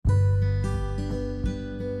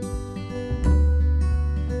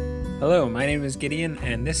Hello, my name is Gideon,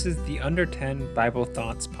 and this is the Under 10 Bible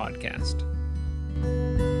Thoughts podcast.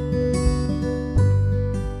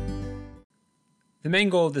 The main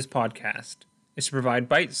goal of this podcast is to provide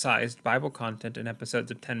bite-sized Bible content in episodes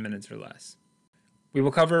of 10 minutes or less. We will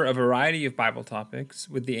cover a variety of Bible topics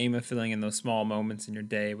with the aim of filling in those small moments in your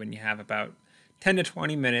day when you have about 10 to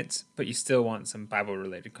 20 minutes, but you still want some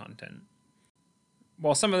Bible-related content.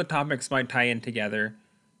 While some of the topics might tie in together,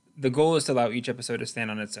 the goal is to allow each episode to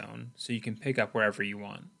stand on its own, so you can pick up wherever you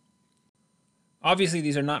want. Obviously,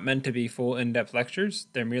 these are not meant to be full in-depth lectures.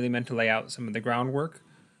 They're merely meant to lay out some of the groundwork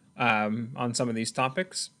on some of these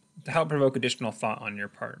topics to help provoke additional thought on your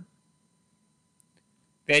part.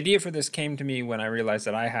 The idea for this came to me when I realized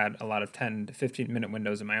that I had a lot of 10 to 15-minute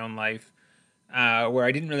windows in my own life where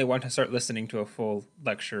I didn't really want to start listening to a full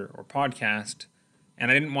lecture or podcast,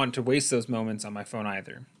 and I didn't want to waste those moments on my phone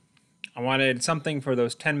either. I wanted something for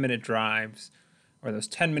those 10-minute drives, or those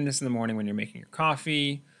 10 minutes in the morning when you're making your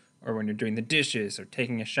coffee, or when you're doing the dishes, or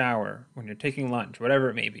taking a shower, when you're taking lunch, whatever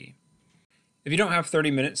it may be. If you don't have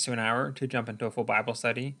 30 minutes to an hour to jump into a full Bible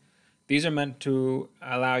study, these are meant to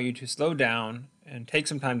allow you to slow down and take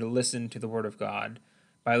some time to listen to the Word of God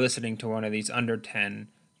by listening to one of these under 10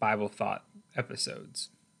 Bible thought episodes.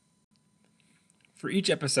 For each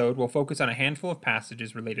episode, we'll focus on a handful of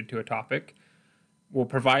passages related to a topic. We'll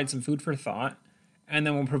provide some food for thought, and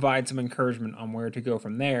then we'll provide some encouragement on where to go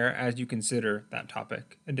from there as you consider that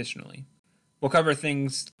topic additionally. We'll cover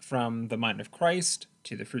things from the mind of Christ,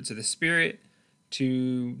 to the fruits of the Spirit,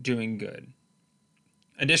 to doing good.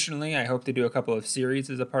 Additionally, I hope to do a couple of series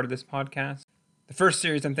as a part of this podcast. The first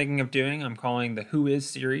series I'm thinking of doing, I'm calling the Who Is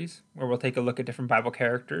series, where we'll take a look at different Bible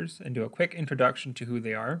characters and do a quick introduction to who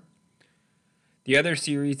they are. The other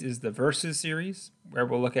series is the Verses series, where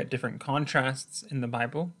we'll look at different contrasts in the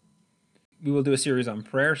Bible. We will do a series on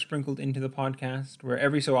prayer sprinkled into the podcast, where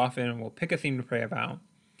every so often we'll pick a theme to pray about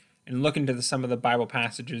and look into some of the Bible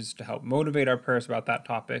passages to help motivate our prayers about that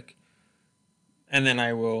topic. And then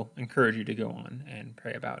I will encourage you to go on and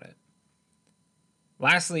pray about it.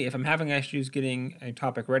 Lastly, if I'm having issues getting a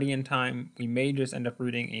topic ready in time, we may just end up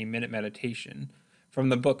reading a minute meditation from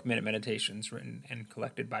the book Minute Meditations, written and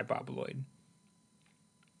collected by Bob Lloyd.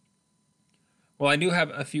 Well, I do have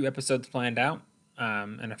a few episodes planned out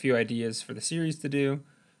and a few ideas for the series to do.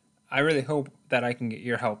 I really hope that I can get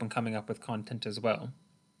your help in coming up with content as well.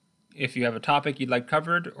 If you have a topic you'd like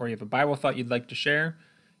covered, or you have a Bible thought you'd like to share,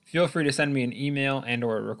 feel free to send me an email and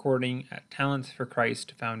or a recording at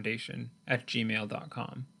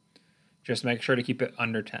talentsforchristfoundation@gmail.com. Just make sure to keep it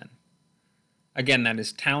under 10. Again, that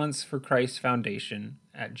is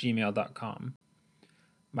talentsforchristfoundation@gmail.com.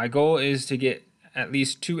 My goal is to get at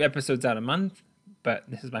least 2 episodes out a month, but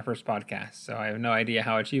this is my first podcast, so I have no idea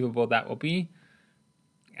how achievable that will be.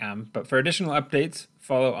 But for additional updates,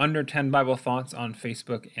 follow Under 10 Bible Thoughts on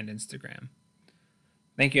Facebook and Instagram.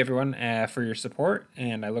 Thank you, everyone, for your support,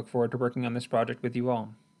 and I look forward to working on this project with you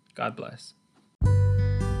all. God bless.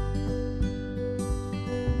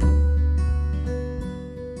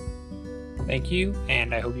 Thank you,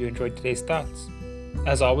 and I hope you enjoyed today's thoughts.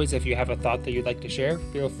 As always, if you have a thought that you'd like to share,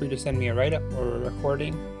 feel free to send me a write-up or a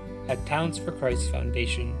recording at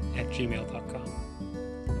talentsforchristfoundation@gmail.com.